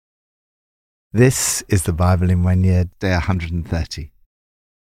This is the Bible in 1 year, day 130.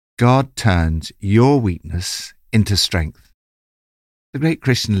 God turns your weakness into strength. The great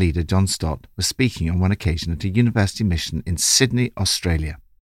Christian leader John Stott was speaking on one occasion at a university mission in Sydney, Australia.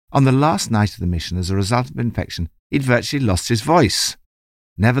 On the last night of the mission, as a result of infection, he'd virtually lost his voice.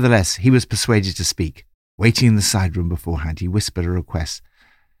 Nevertheless, he was persuaded to speak. Waiting in the side room beforehand, he whispered a request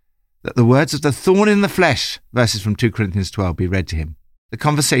that the words of the thorn in the flesh, verses from 2 Corinthians 12, be read to him. The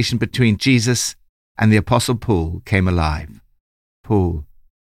conversation between Jesus and the Apostle Paul came alive. Paul,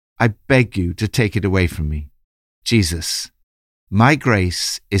 I beg you to take it away from me. Jesus, my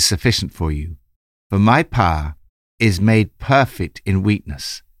grace is sufficient for you, for my power is made perfect in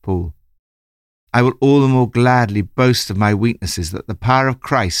weakness. Paul, I will all the more gladly boast of my weaknesses, that the power of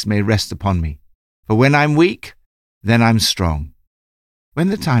Christ may rest upon me. For when I'm weak, then I'm strong. When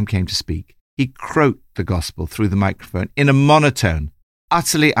the time came to speak, he croaked the gospel through the microphone in a monotone,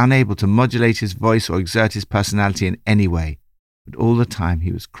 utterly unable to modulate his voice or exert his personality in any way. But all the time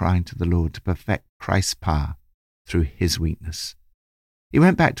he was crying to the Lord to perfect Christ's power through his weakness. He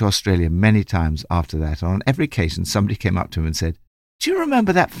went back to Australia many times after that, and on every occasion somebody came up to him and said, "Do you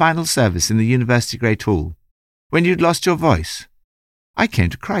remember that final service in the University Great Hall, when you'd lost your voice? I came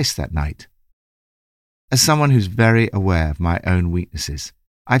to Christ that night." As someone who's very aware of my own weaknesses,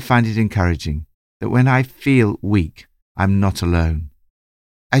 I find it encouraging that when I feel weak, I'm not alone.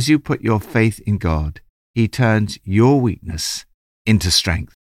 As you put your faith in God, He turns your weakness into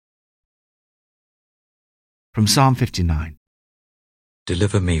strength. From Psalm 59.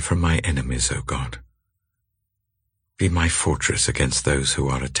 Deliver me from my enemies, O God. Be my fortress against those who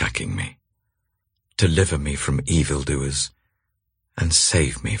are attacking me. Deliver me from evildoers, and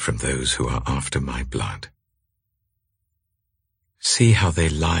save me from those who are after my blood. See how they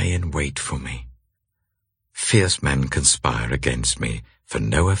lie in wait for me. Fierce men conspire against me for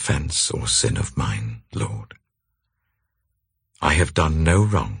no offense or sin of mine, Lord. I have done no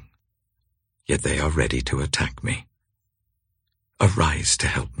wrong, yet they are ready to attack me. Arise to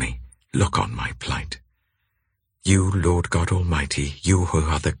help me. Look on my plight. You, Lord God Almighty, you who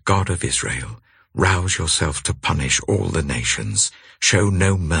are the God of Israel, rouse yourself to punish all the nations. Show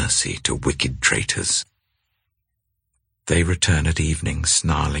no mercy to wicked traitors. They return at evening,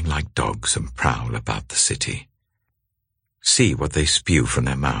 snarling like dogs, and prowl about the city. See what they spew from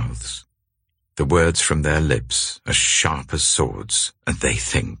their mouths. The words from their lips are sharp as swords, and they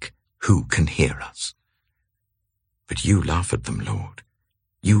think, who can hear us? But you laugh at them, Lord.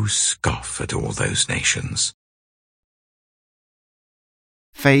 You scoff at all those nations.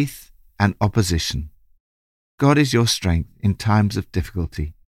 Faith and opposition. God is your strength in times of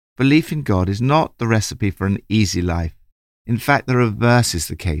difficulty. Belief in God is not the recipe for an easy life. In fact, the reverse is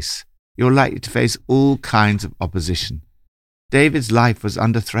the case. You're likely to face all kinds of opposition. David's life was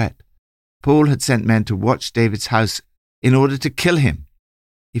under threat. Paul had sent men to watch David's house in order to kill him.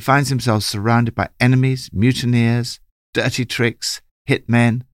 He finds himself surrounded by enemies, mutineers, dirty tricks,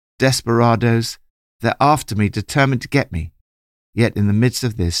 hitmen, desperados. They're after me, determined to get me. Yet in the midst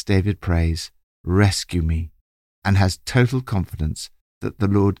of this, David prays, "Rescue me," and has total confidence that the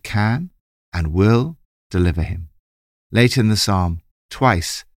Lord can and will deliver him. Later in the psalm,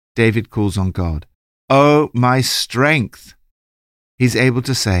 twice, David calls on God, "Oh, my strength!" He's able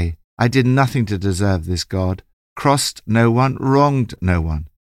to say, "I did nothing to deserve this, God, crossed no one, wronged no one."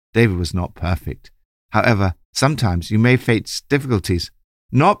 David was not perfect. However, sometimes you may face difficulties,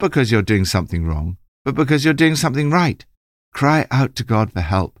 not because you're doing something wrong, but because you're doing something right. Cry out to God for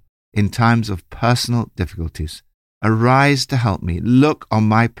help in times of personal difficulties. Arise to help me. Look on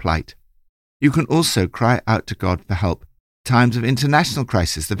my plight. You can also cry out to God for help in times of international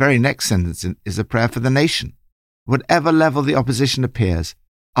crisis. The very next sentence is a prayer for the nation. Whatever level the opposition appears,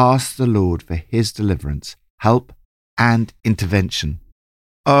 ask the Lord for His deliverance, help, and intervention.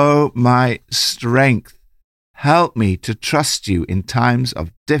 Oh, my strength, help me to trust you in times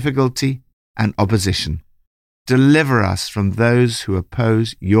of difficulty and opposition. Deliver us from those who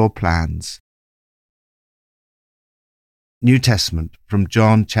oppose your plans. New Testament from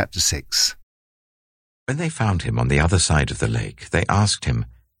John chapter 6. When they found him on the other side of the lake, they asked him,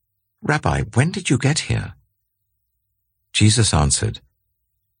 "Rabbi, when did you get here?" Jesus answered,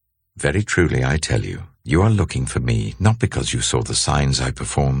 "Very truly I tell you, you are looking for me not because you saw the signs I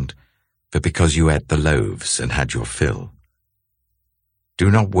performed, but because you ate the loaves and had your fill. Do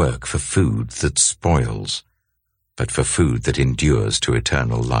not work for food that spoils, but for food that endures to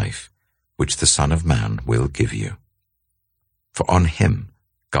eternal life, which the Son of Man will give you. For on him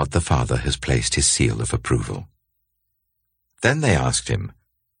God the Father has placed his seal of approval." Then they asked him,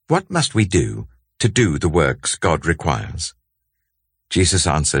 "What must we do to do the works God requires?" Jesus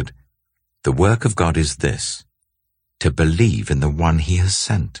answered, The work of God is this, to believe in the one he has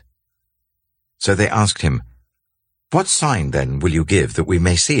sent. So they asked him, What sign then will you give that we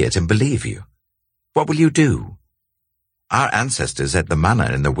may see it and believe you? What will you do? Our ancestors ate the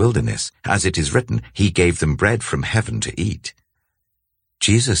manna in the wilderness. As it is written, he gave them bread from heaven to eat.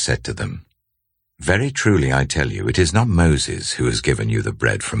 Jesus said to them, Very truly I tell you, it is not Moses who has given you the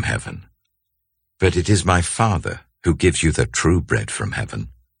bread from heaven, but it is my Father who gives you the true bread from heaven.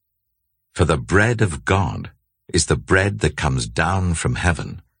 For the bread of God is the bread that comes down from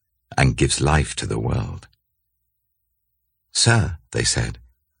heaven and gives life to the world. Sir, they said,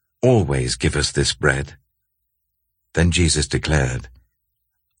 always give us this bread. Then Jesus declared,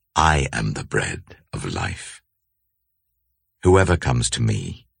 I am the bread of life. Whoever comes to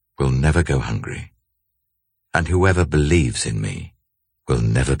me will never go hungry, and whoever believes in me will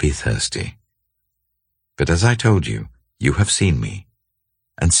never be thirsty. But as I told you, you have seen me,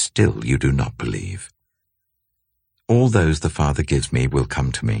 and still you do not believe. All those the Father gives me will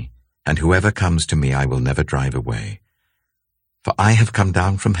come to me, and whoever comes to me I will never drive away. For I have come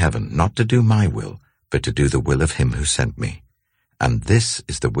down from heaven not to do my will, but to do the will of him who sent me. And this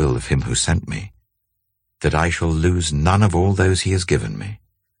is the will of him who sent me, that I shall lose none of all those he has given me,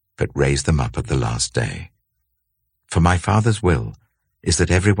 but raise them up at the last day. For my Father's will is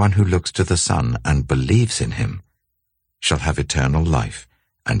that everyone who looks to the Son and believes in him shall have eternal life,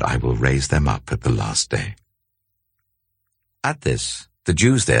 and I will raise them up at the last day. At this, the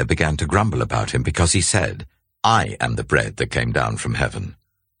Jews there began to grumble about him because he said, I am the bread that came down from heaven.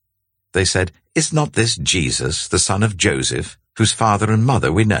 They said, Is not this Jesus, the son of Joseph, whose father and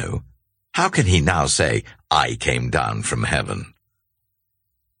mother we know? How can he now say, I came down from heaven?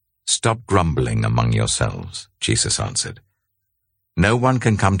 Stop grumbling among yourselves, Jesus answered. No one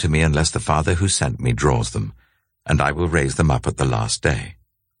can come to me unless the Father who sent me draws them, and I will raise them up at the last day.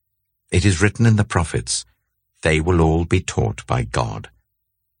 It is written in the prophets, They will all be taught by God.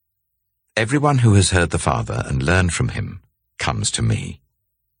 Everyone who has heard the Father and learned from him comes to me.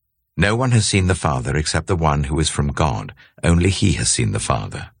 No one has seen the Father except the one who is from God. Only he has seen the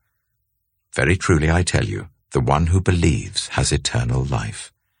Father. Very truly I tell you, the one who believes has eternal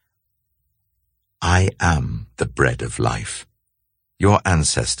life. I am the bread of life. Your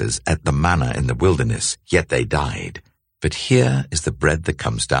ancestors ate the manna in the wilderness, yet they died. But here is the bread that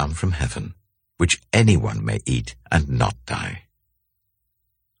comes down from heaven, which anyone may eat and not die.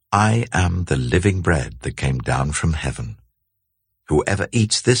 I am the living bread that came down from heaven. Whoever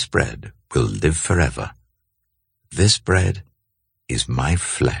eats this bread will live forever. This bread is my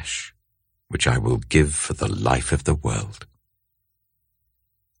flesh, which I will give for the life of the world.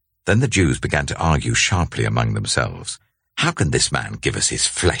 Then the Jews began to argue sharply among themselves, How can this man give us his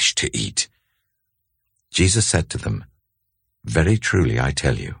flesh to eat? Jesus said to them, Very truly I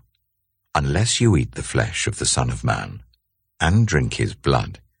tell you, unless you eat the flesh of the Son of Man and drink his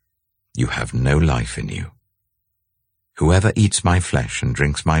blood, you have no life in you. Whoever eats my flesh and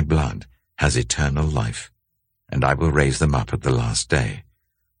drinks my blood has eternal life, and I will raise them up at the last day.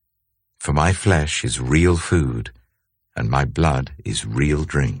 For my flesh is real food, and my blood is real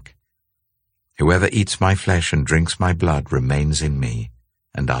drink. Whoever eats my flesh and drinks my blood remains in me,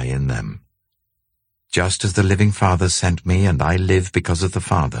 and I in them. Just as the living Father sent me, and I live because of the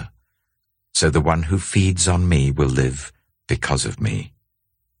Father, so the one who feeds on me will live because of me.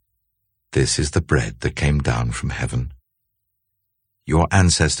 This is the bread that came down from heaven. Your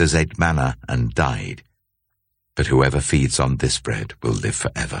ancestors ate manna and died, but whoever feeds on this bread will live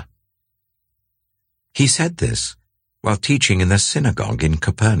forever. He said this while teaching in the synagogue in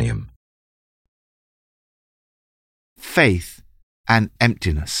Capernaum. Faith and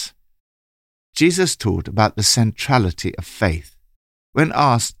emptiness. Jesus taught about the centrality of faith. When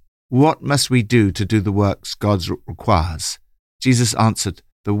asked, What must we do to do the works God requires? Jesus answered,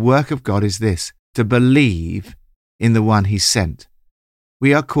 The work of God is this, to believe in the one he sent.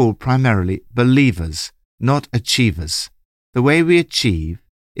 We are called primarily believers, not achievers. The way we achieve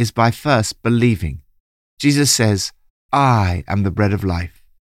is by first believing. Jesus says, I am the bread of life.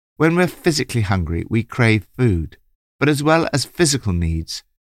 When we're physically hungry, we crave food. But as well as physical needs,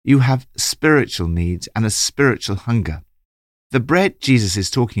 you have spiritual needs and a spiritual hunger. The bread Jesus is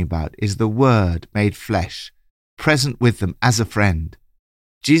talking about is the Word made flesh, present with them as a friend.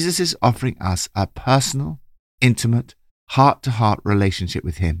 Jesus is offering us a personal, intimate, heart-to-heart relationship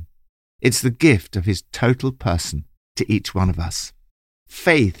with him. It's the gift of his total person to each one of us.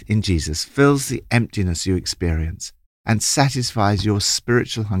 Faith in Jesus fills the emptiness you experience and satisfies your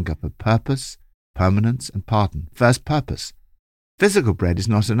spiritual hunger for purpose, permanence, and pardon. First, purpose. Physical bread is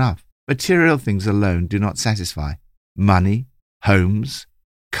not enough. Material things alone do not satisfy. Money, homes,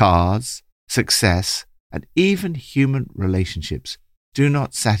 cars, success, and even human relationships do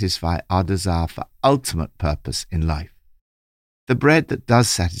not satisfy our desire for ultimate purpose in life. The bread that does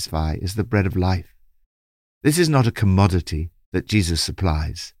satisfy is the bread of life. This is not a commodity that Jesus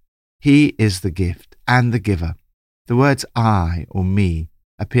supplies. He is the gift and the giver. The words I or me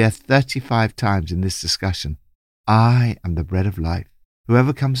appear 35 times in this discussion. I am the bread of life.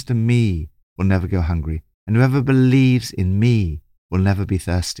 Whoever comes to me will never go hungry, and whoever believes in me will never be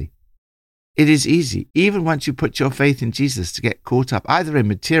thirsty. It is easy, even once you put your faith in Jesus, to get caught up either in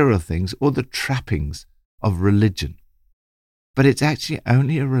material things or the trappings of religion. But it's actually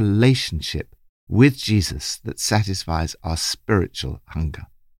only a relationship with Jesus that satisfies our spiritual hunger.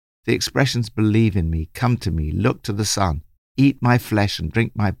 The expressions believe in me, come to me, look to the Son, eat my flesh and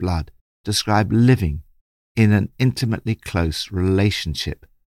drink my blood describe living in an intimately close relationship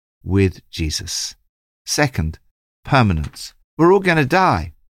with Jesus. Second, permanence. We're all going to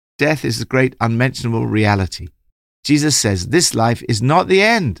die. Death is the great unmentionable reality. Jesus says, this life is not the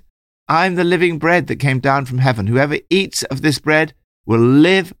end. I'm the living bread that came down from heaven. Whoever eats of this bread will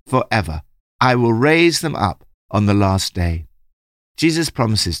live forever. I will raise them up on the last day. Jesus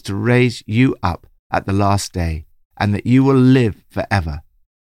promises to raise you up at the last day and that you will live forever.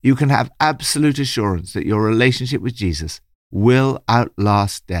 You can have absolute assurance that your relationship with Jesus will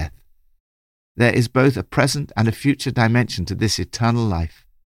outlast death. There is both a present and a future dimension to this eternal life.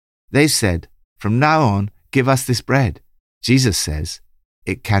 They said, from now on, give us this bread. Jesus says,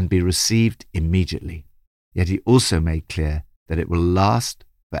 it can be received immediately. Yet he also made clear that it will last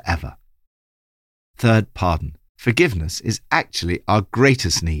forever. Third, pardon. Forgiveness is actually our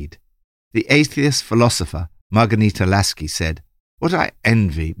greatest need. The atheist philosopher Margarita Lasky said, what I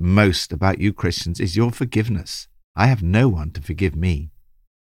envy most about you Christians is your forgiveness. I have no one to forgive me.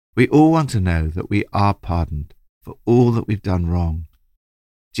 We all want to know that we are pardoned for all that we've done wrong.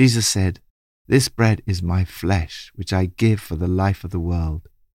 Jesus said, this bread is my flesh, which I give for the life of the world.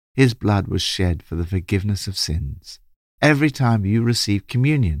 His blood was shed for the forgiveness of sins. Every time you receive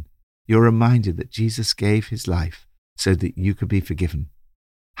communion, you're reminded that Jesus gave his life so that you could be forgiven.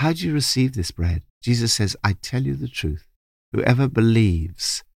 How do you receive this bread? Jesus says, I tell you the truth. Whoever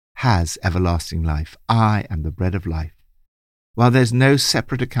believes has everlasting life. I am the bread of life. While there's no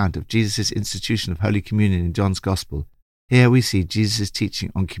separate account of Jesus' institution of Holy Communion in John's Gospel, here we see Jesus'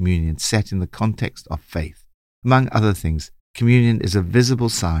 teaching on communion set in the context of faith. Among other things, communion is a visible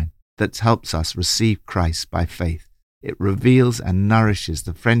sign that helps us receive Christ by faith. It reveals and nourishes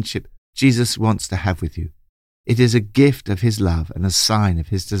the friendship Jesus wants to have with you. It is a gift of his love and a sign of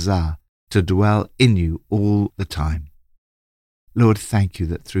his desire to dwell in you all the time. Lord, thank you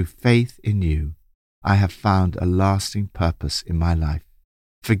that through faith in you, I have found a lasting purpose in my life,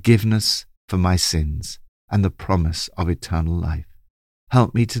 forgiveness for my sins, and the promise of eternal life.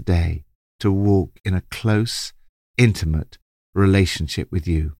 Help me today to walk in a close, intimate relationship with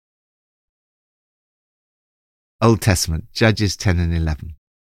you. Old Testament, Judges 10 and 11.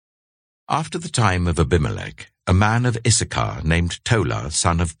 After the time of Abimelech, a man of Issachar named Tola,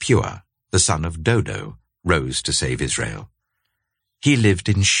 son of Pua, the son of Dodo, rose to save Israel. He lived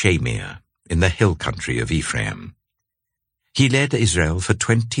in Shamir, in the hill country of Ephraim. He led Israel for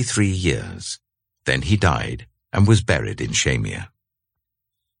 23 years. Then he died and was buried in Shamir.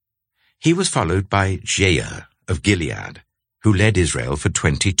 He was followed by Jair of Gilead, who led Israel for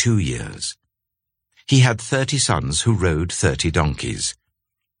 22 years. He had 30 sons who rode 30 donkeys.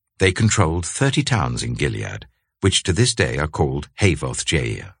 They controlled 30 towns in Gilead, which to this day are called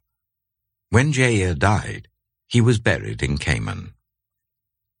Havoth-Jair. When Jair died, he was buried in Canaan.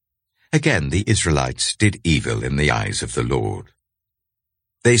 Again the Israelites did evil in the eyes of the Lord.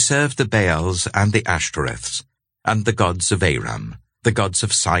 They served the Baals and the Ashtoreths, and the gods of Aram, the gods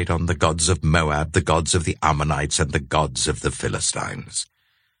of Sidon, the gods of Moab, the gods of the Ammonites, and the gods of the Philistines.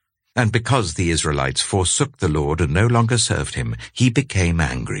 And because the Israelites forsook the Lord and no longer served him, he became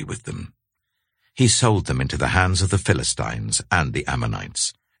angry with them. He sold them into the hands of the Philistines and the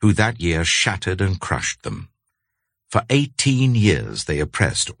Ammonites, who that year shattered and crushed them. For 18 years they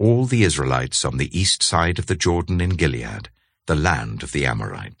oppressed all the Israelites on the east side of the Jordan in Gilead, the land of the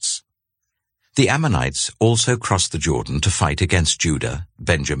Amorites. The Ammonites also crossed the Jordan to fight against Judah,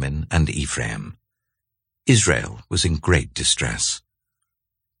 Benjamin, and Ephraim. Israel was in great distress.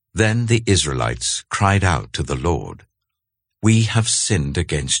 Then the Israelites cried out to the Lord, "We have sinned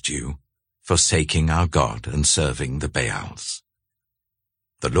against you, forsaking our God and serving the Baals."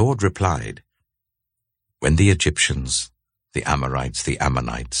 The Lord replied, "When the Egyptians, the Amorites, the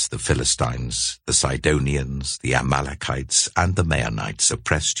Ammonites, the Philistines, the Sidonians, the Amalekites, and the Maonites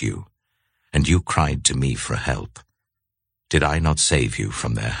oppressed you, and you cried to me for help, did I not save you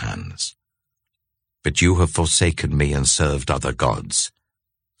from their hands? but you have forsaken me and served other gods,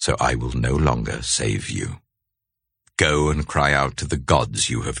 so I will no longer save you. Go and cry out to the gods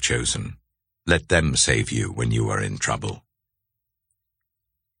you have chosen. Let them save you when you are in trouble."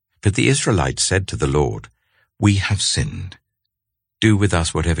 But the Israelites said to the Lord, "We have sinned. Do with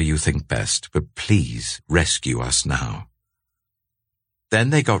us whatever you think best, but please rescue us now."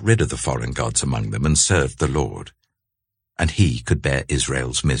 Then they got rid of the foreign gods among them and served the Lord, and he could bear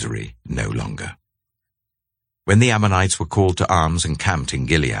Israel's misery no longer. When the Ammonites were called to arms and camped in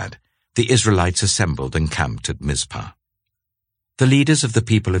Gilead, the Israelites assembled and camped at Mizpah. The leaders of the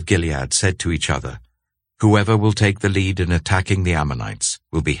people of Gilead said to each other, "Whoever will take the lead in attacking the Ammonites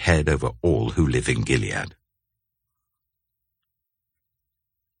will be head over all who live in Gilead."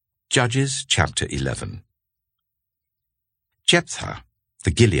 Judges chapter 11. Jephthah,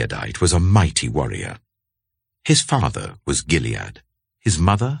 the Gileadite, was a mighty warrior. His father was Gilead. His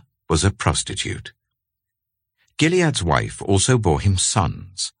mother was a prostitute. Gilead's wife also bore him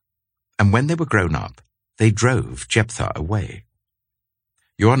sons, and when they were grown up, they drove Jephthah away.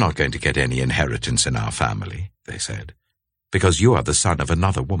 "You are not going to get any inheritance in our family," they said, "because you are the son of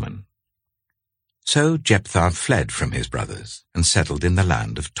another woman." So Jephthah fled from his brothers and settled in the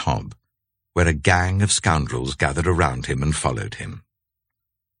land of Tob, where a gang of scoundrels gathered around him and followed him.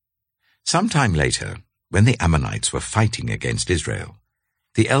 Some time later, when the Ammonites were fighting against Israel,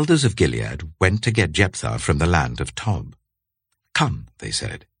 the elders of Gilead went to get Jephthah from the land of Tob. "Come," they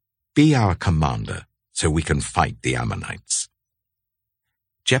said, "be our commander, so we can fight the Ammonites."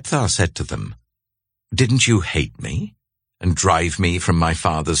 Jephthah said to them, "Didn't you hate me and drive me from my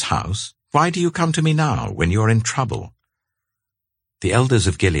father's house? Why do you come to me now when you are in trouble?" The elders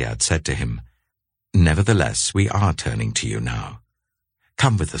of Gilead said to him, "Nevertheless, we are turning to you now.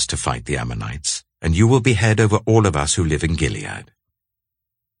 Come with us to fight the Ammonites, and you will be head over all of us who live in Gilead."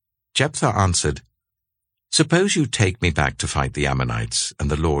 Jephthah answered, "Suppose you take me back to fight the Ammonites, and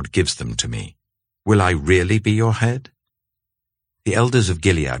the Lord gives them to me. Will I really be your head?" The elders of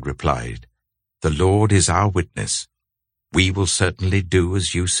Gilead replied, "The Lord is our witness. We will certainly do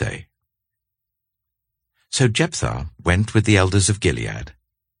as you say." So Jephthah went with the elders of Gilead,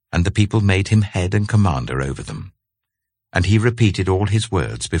 and the people made him head and commander over them. And he repeated all his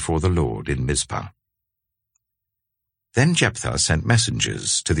words before the Lord in Mizpah. Then Jephthah sent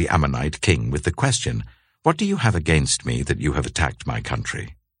messengers to the Ammonite king with the question, "What do you have against me that you have attacked my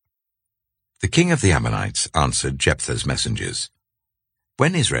country?" The king of the Ammonites answered Jephthah's messengers,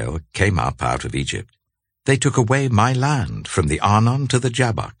 "When Israel came up out of Egypt, they took away my land from the Arnon to the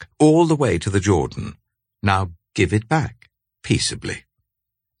Jabbok, all the way to the Jordan. Now give it back, peaceably."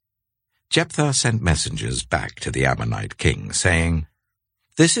 Jephthah sent messengers back to the Ammonite king, saying,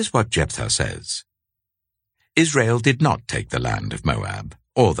 "This is what Jephthah says. Israel did not take the land of Moab,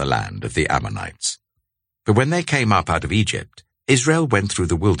 or the land of the Ammonites. But when they came up out of Egypt, Israel went through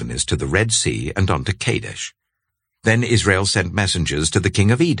the wilderness to the Red Sea and on to Kadesh. Then Israel sent messengers to the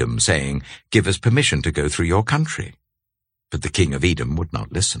king of Edom, saying, 'Give us permission to go through your country.' But the king of Edom would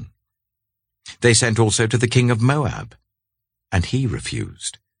not listen. They sent also to the king of Moab, and he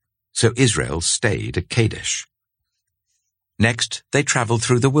refused. So Israel stayed at Kadesh. Next they traveled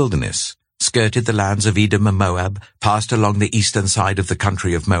through the wilderness, skirted the lands of Edom and Moab, passed along the eastern side of the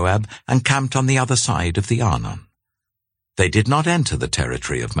country of Moab, and camped on the other side of the Arnon. They did not enter the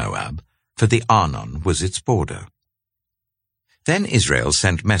territory of Moab, for the Arnon was its border. Then Israel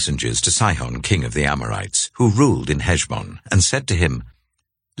sent messengers to Sihon, king of the Amorites, who ruled in Heshbon, and said to him,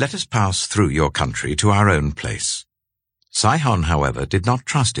 'Let us pass through your country to our own place.' Sihon, however, did not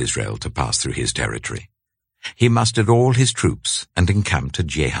trust Israel to pass through his territory. He mustered all his troops and encamped at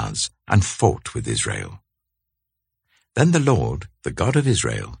Jahaz, and fought with Israel. Then the Lord, the God of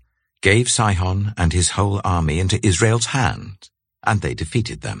Israel, gave Sihon and his whole army into Israel's hand, and they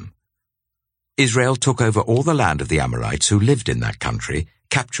defeated them. Israel took over all the land of the Amorites who lived in that country,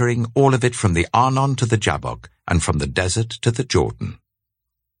 capturing all of it from the Arnon to the Jabbok, and from the desert to the Jordan.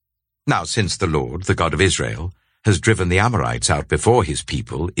 Now since the Lord, the God of Israel, has driven the Amorites out before his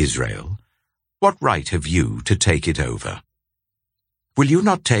people, Israel, what right have you to take it over? Will you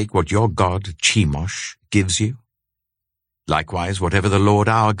not take what your god, Chemosh, gives you? Likewise, whatever the Lord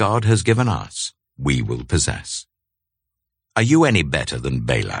our God has given us, we will possess. Are you any better than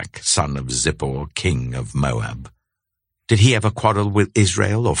Balak, son of Zippor, king of Moab? Did he ever quarrel with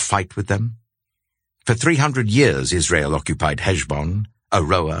Israel or fight with them? For 300 years Israel occupied Heshbon,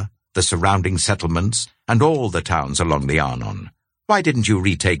 Aroer, the surrounding settlements, and all the towns along the Arnon. Why didn't you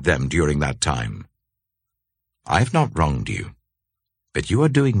retake them during that time? I have not wronged you, but you are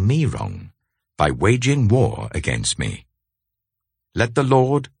doing me wrong by waging war against me. Let the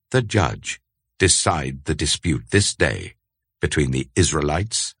Lord, the judge, decide the dispute this day between the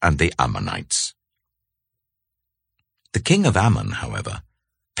Israelites and the Ammonites." The king of Ammon, however,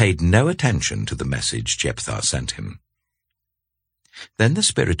 paid no attention to the message Jephthah sent him. Then the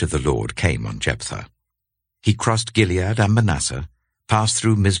Spirit of the Lord came on Jephthah. He crossed Gilead and Manasseh, passed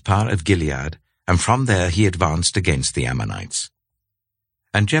through Mizpah of Gilead, and from there he advanced against the Ammonites.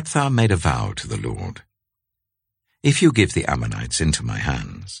 And Jephthah made a vow to the Lord. "If you give the Ammonites into my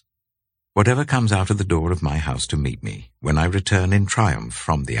hands, whatever comes out of the door of my house to meet me, when I return in triumph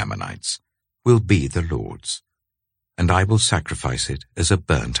from the Ammonites, will be the Lord's, and I will sacrifice it as a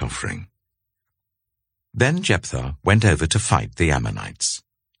burnt offering." Then Jephthah went over to fight the Ammonites,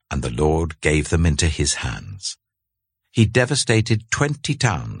 and the Lord gave them into his hands. He devastated 20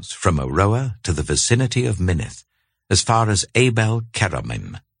 towns from Aroer to the vicinity of Minnith, as far as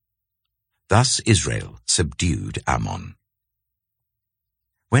Abel-Keramim. Thus Israel subdued Ammon.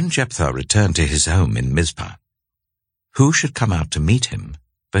 When Jephthah returned to his home in Mizpah, who should come out to meet him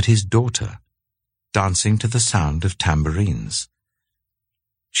but his daughter, dancing to the sound of tambourines?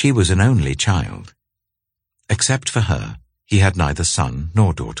 She was an only child. Except for her, he had neither son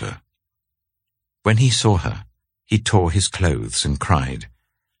nor daughter. When he saw her, he tore his clothes and cried,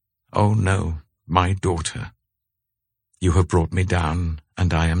 "Oh no, my daughter! You have brought me down,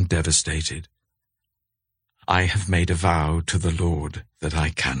 and I am devastated. I have made a vow to the Lord that I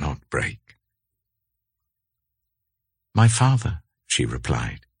cannot break." "My father," she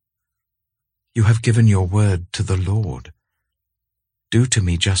replied, "you have given your word to the Lord. Do to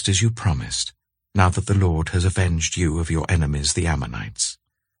me just as you promised, now that the Lord has avenged you of your enemies, the Ammonites.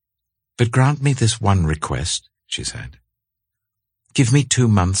 But grant me this one request," she said. "Give me 2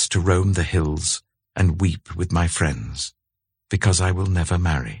 months to roam the hills and weep with my friends, because I will never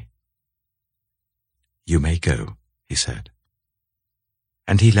marry." "You may go," he said.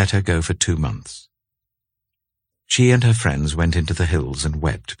 And he let her go for 2 months. She and her friends went into the hills and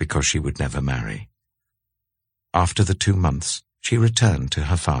wept because she would never marry. After the 2 months, she returned to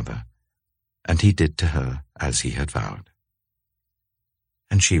her father, and he did to her as he had vowed.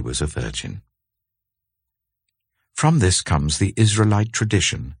 And she was a virgin. From this comes the Israelite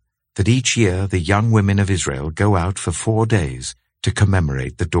tradition that each year the young women of Israel go out for 4 days to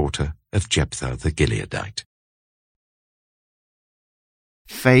commemorate the daughter of Jephthah the Gileadite.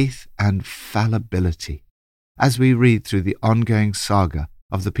 Faith and fallibility. As we read through the ongoing saga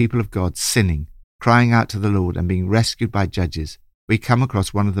of the people of God sinning, crying out to the Lord and being rescued by judges, we come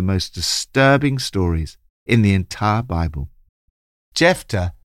across one of the most disturbing stories in the entire Bible.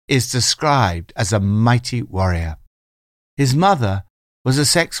 Jephthah is described as a mighty warrior. His mother was a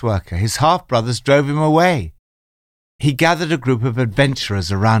sex worker. His half-brothers drove him away. He gathered a group of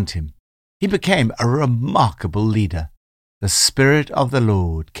adventurers around him. He became a remarkable leader. The Spirit of the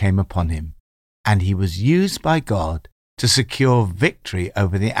Lord came upon him, and he was used by God to secure victory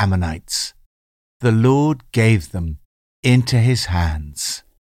over the Ammonites. The Lord gave them into his hands.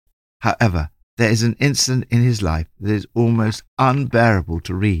 However, there is an incident in his life that is almost unbearable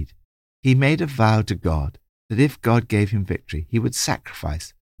to read. He made a vow to God that if God gave him victory, he would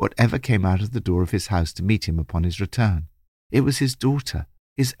sacrifice whatever came out of the door of his house to meet him upon his return. It was his daughter,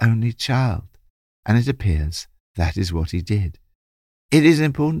 his only child, and it appears that is what he did. It is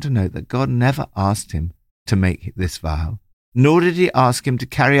important to note that God never asked him to make this vow, nor did he ask him to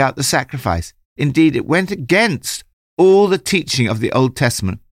carry out the sacrifice. Indeed, it went against all the teaching of the Old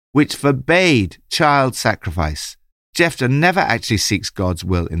Testament, which forbade child sacrifice. Jephthah never actually seeks God's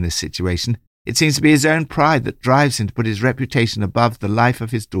will in this situation. It seems to be his own pride that drives him to put his reputation above the life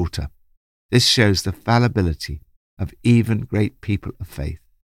of his daughter. This shows the fallibility of even great people of faith.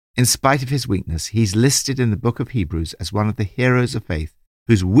 In spite of his weakness, he's listed in the book of Hebrews as one of the heroes of faith,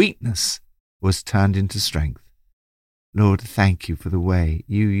 whose weakness was turned into strength. Lord, thank you for the way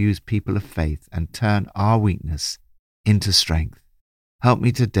you use people of faith and turn our weakness into strength. Help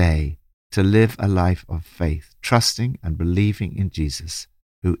me today to live a life of faith, trusting and believing in Jesus,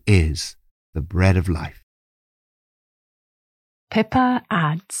 who is the bread of life. Pippa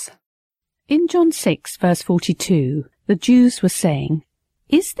adds, in John 6, verse 42, the Jews were saying,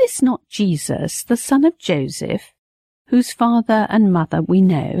 "Is this not Jesus, the son of Joseph, whose father and mother we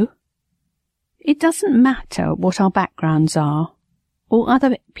know?" It doesn't matter what our backgrounds are, or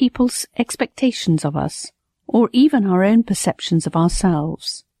other people's expectations of us, or even our own perceptions of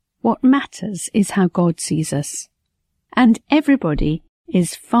ourselves. What matters is how God sees us. And everybody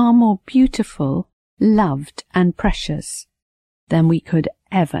is far more beautiful, loved, and precious than we could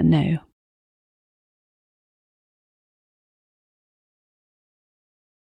ever know.